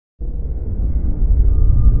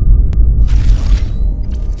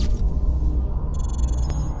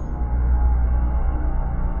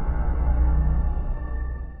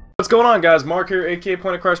going on, guys? Mark here, aka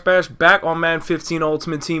Point of Crash Bash, back on Madden 15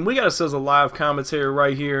 Ultimate Team. We got ourselves a live commentary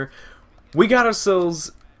right here. We got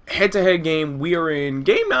ourselves head-to-head game. We are in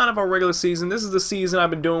game 9 of our regular season. This is the season I've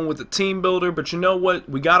been doing with the team builder, but you know what?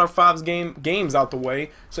 We got our 5 games out the way,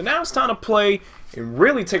 so now it's time to play and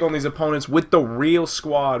really take on these opponents with the real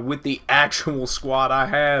squad, with the actual squad I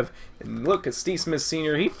have. And look at Steve Smith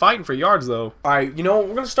Sr. He fighting for yards, though. All right, you know what?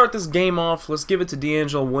 We're going to start this game off. Let's give it to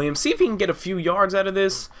D'Angelo Williams. See if he can get a few yards out of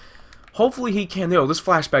this. Hopefully he can. Yo, this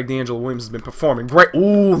flashback D'Angelo Williams has been performing great.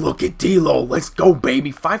 Ooh, look at D'Lo. Let's go,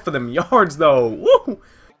 baby. Fight for them yards, though. Woo!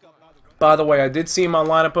 By the way, I did see my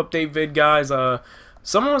lineup update vid, guys.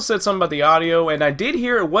 Someone said something about the audio, and I did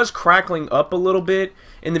hear it was crackling up a little bit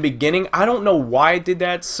in the beginning. I don't know why it did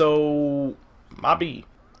that, so might be.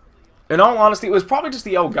 In all honesty, it was probably just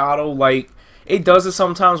the Elgato. Like, it does it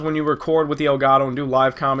sometimes when you record with the Elgato and do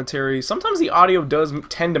live commentary. Sometimes the audio does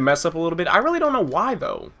tend to mess up a little bit. I really don't know why,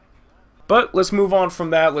 though. But let's move on from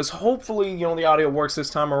that. Let's hopefully, you know, the audio works this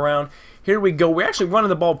time around. Here we go. We're actually running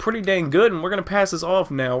the ball pretty dang good, and we're going to pass this off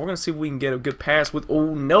now. We're going to see if we can get a good pass with...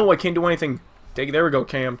 Oh, no, I can't do anything. Take it. There we go,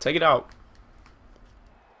 Cam. Take it out.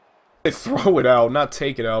 They throw it out, not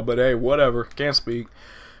take it out, but hey, whatever. Can't speak.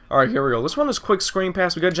 Alright, here we go. Let's run this quick screen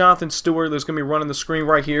pass. We got Jonathan Stewart. There's going to be running the screen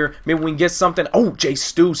right here. Maybe we can get something. Oh, Jay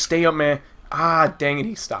Stu, stay up, man. Ah, dang it.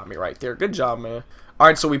 He stopped me right there. Good job, man.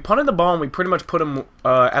 Alright, so we punted the ball, and we pretty much put him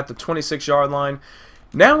at the 26-yard line.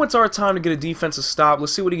 Now it's our time to get a defensive stop.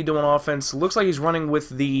 Let's see what he can do on offense. Looks like he's running with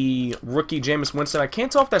the rookie Jameis Winston. I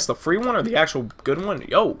can't tell if that's the free one or the actual good one.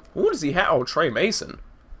 Yo, who does he have? Oh, Trey Mason.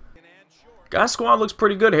 Guy's squad looks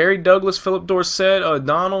pretty good. Harry Douglas, Philip Dorsett,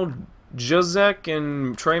 Donald Juzek,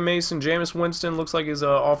 and Trey Mason, Jameis Winston. Looks like his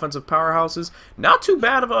offensive powerhouses. Not too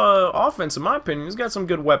bad of a offense, in my opinion. He's got some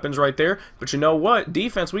good weapons right there. But you know what?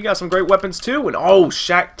 Defense, we got some great weapons too. And oh,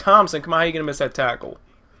 SHAQ Thompson. Come on, how you going to miss that tackle?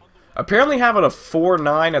 Apparently having a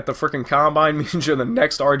 4.9 at the freaking combine means you're the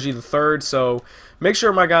next RG the third, so make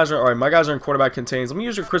sure my guys are, alright, my guys are in quarterback contains. Let me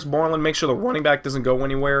use your Chris Borland, make sure the running back doesn't go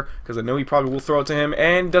anywhere, because I know he probably will throw it to him,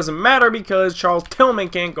 and it doesn't matter because Charles Tillman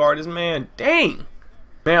can't guard his man. Dang!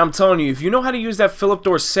 Man, I'm telling you, if you know how to use that Philip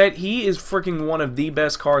Dorsett, he is freaking one of the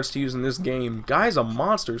best cards to use in this game. Guy's a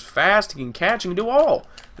monster. He's fast, he can catch, he can do all.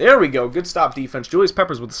 There we go, good stop defense. Julius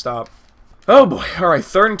Peppers with the stop. Oh boy, alright,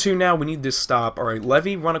 3rd and 2 now, we need this stop. Alright,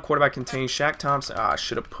 Levy, run a quarterback contain, SHAQ Thompson, I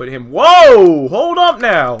should have put him, whoa, hold up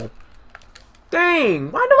now.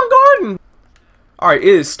 Dang, why no one guarding? Alright, it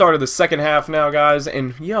is start of the second half now, guys,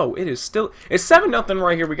 and yo, it is still, it's 7-0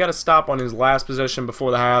 right here. We got to stop on his last possession before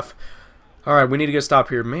the half. Alright, we need to get a stop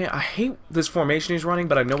here. Man, I hate this formation he's running,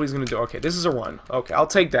 but I know what he's going to do. Okay, this is a run. Okay, I'll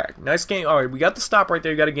take that. Nice game. Alright, we got the stop right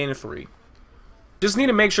there. You got to gain a 3. Just need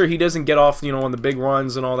to make sure he doesn't get off, you know, on the big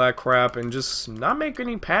runs and all that crap, and just not make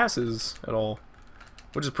any passes at all.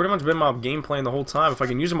 Which has pretty much been my game plan the whole time. If I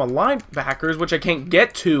can use my linebackers, which I can't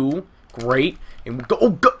get to, great. And we go, oh,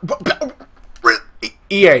 go,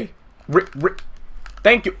 EA.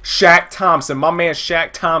 Thank you, SHAQ Thompson, my man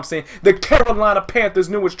SHAQ Thompson, the Carolina Panthers'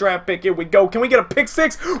 newest draft pick. Here we go. Can we get a pick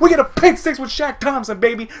 6? We get a pick 6 with SHAQ Thompson,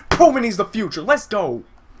 baby. Proving he's the future. Let's go.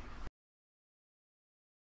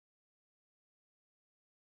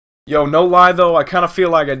 Yo, no lie though, I kind of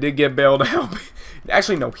feel like I did get bailed out.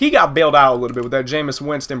 Actually, no, he got bailed out a little bit with that Jameis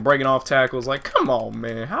Winston breaking off tackles. Like, come on,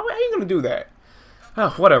 man. How are you going to do that?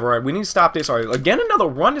 Oh, whatever, all right, we need to stop this. All right, again, another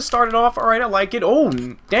run to start it off. All right, I like it. Oh,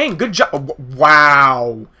 dang, good job.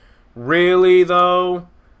 Wow. Really, though?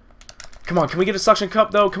 Come on, can we get a suction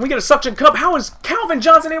cup, though? Can we get a suction cup? How is Calvin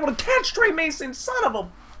Johnson able to catch Trey Mason? Son of a...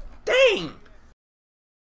 Dang.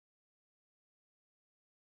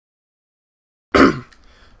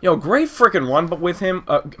 Yo, great freaking run, but with him,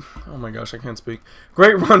 oh my gosh, I can't speak.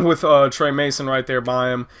 Great run with Trey Mason right there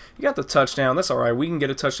by him. You got the touchdown. That's all right. We can get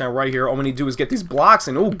a touchdown right here. All we need to do is get these blocks,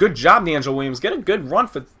 and oh, good job, D'Angelo Williams. Get a good run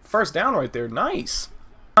for first down right there. Nice.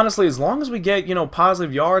 Honestly, as long as we get, you know,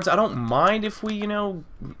 positive yards, I don't mind if we, you know,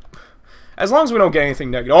 as long as we don't get anything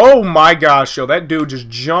negative. Oh my gosh, yo, that dude just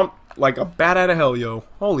jumped like a bat out of hell, yo.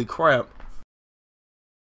 Holy crap.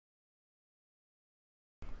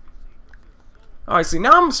 Alright, see,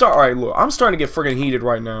 now alright, look, I'm starting to get friggin' heated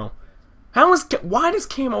right now. Why does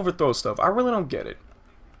Cam overthrow stuff? I really don't get it.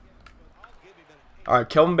 Alright,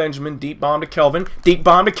 Kelvin Benjamin, deep bomb to Kelvin. Deep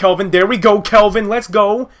bomb to Kelvin. There we go, Kelvin. Let's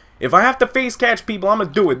go. If I have to face catch people, I'm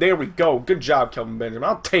gonna do it. There we go. Good job, Kelvin Benjamin.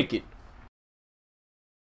 I'll take it.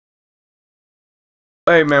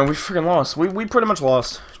 Hey, man, we freaking lost. We pretty much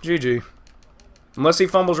lost. GG. Unless he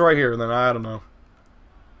fumbles right here, then I don't know.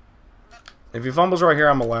 If he fumbles right here,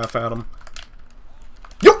 I'm gonna laugh at him.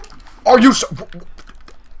 Are you so...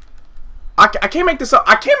 I can't make this up.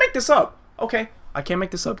 I can't make this up. Okay. I can't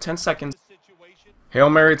make this up. 10 seconds. Hail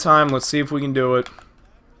Mary time. Let's see if we can do it.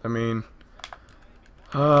 I mean,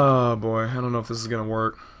 oh boy, I don't know if this is gonna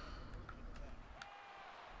work.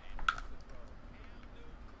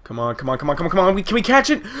 Come on, come on, come on, come on, come on. Can we catch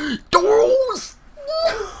it? Doors!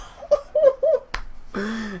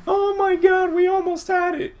 Oh my god, we almost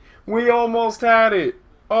had it. We almost had it.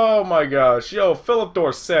 Oh my gosh. Yo, Philip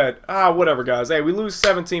Dorsett. Whatever, guys. Hey, we lose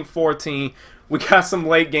 17-14. We got some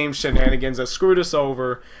late game shenanigans that screwed us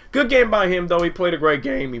over. Good game by him, though. He played a great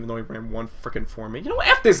game, even though he ran one freaking formation. You know,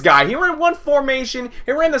 F this guy. He ran one formation.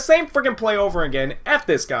 He ran the same freaking play over again. F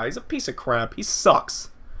this guy. He's a piece of crap. He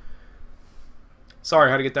sucks. Sorry,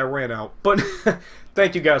 I had to get that rant out. But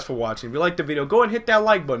thank you guys for watching. If you liked the video, go ahead and hit that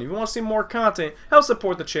like button. If you want to see more content, help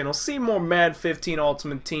support the channel. See more Madden 15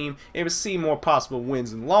 Ultimate Team. And see more possible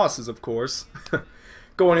wins and losses, of course.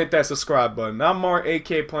 Go and hit that subscribe button. I'm Mark,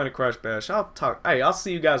 aka Planet Crash Bash. I'll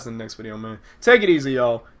see you guys in the next video, man. Take it easy,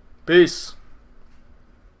 y'all. Peace.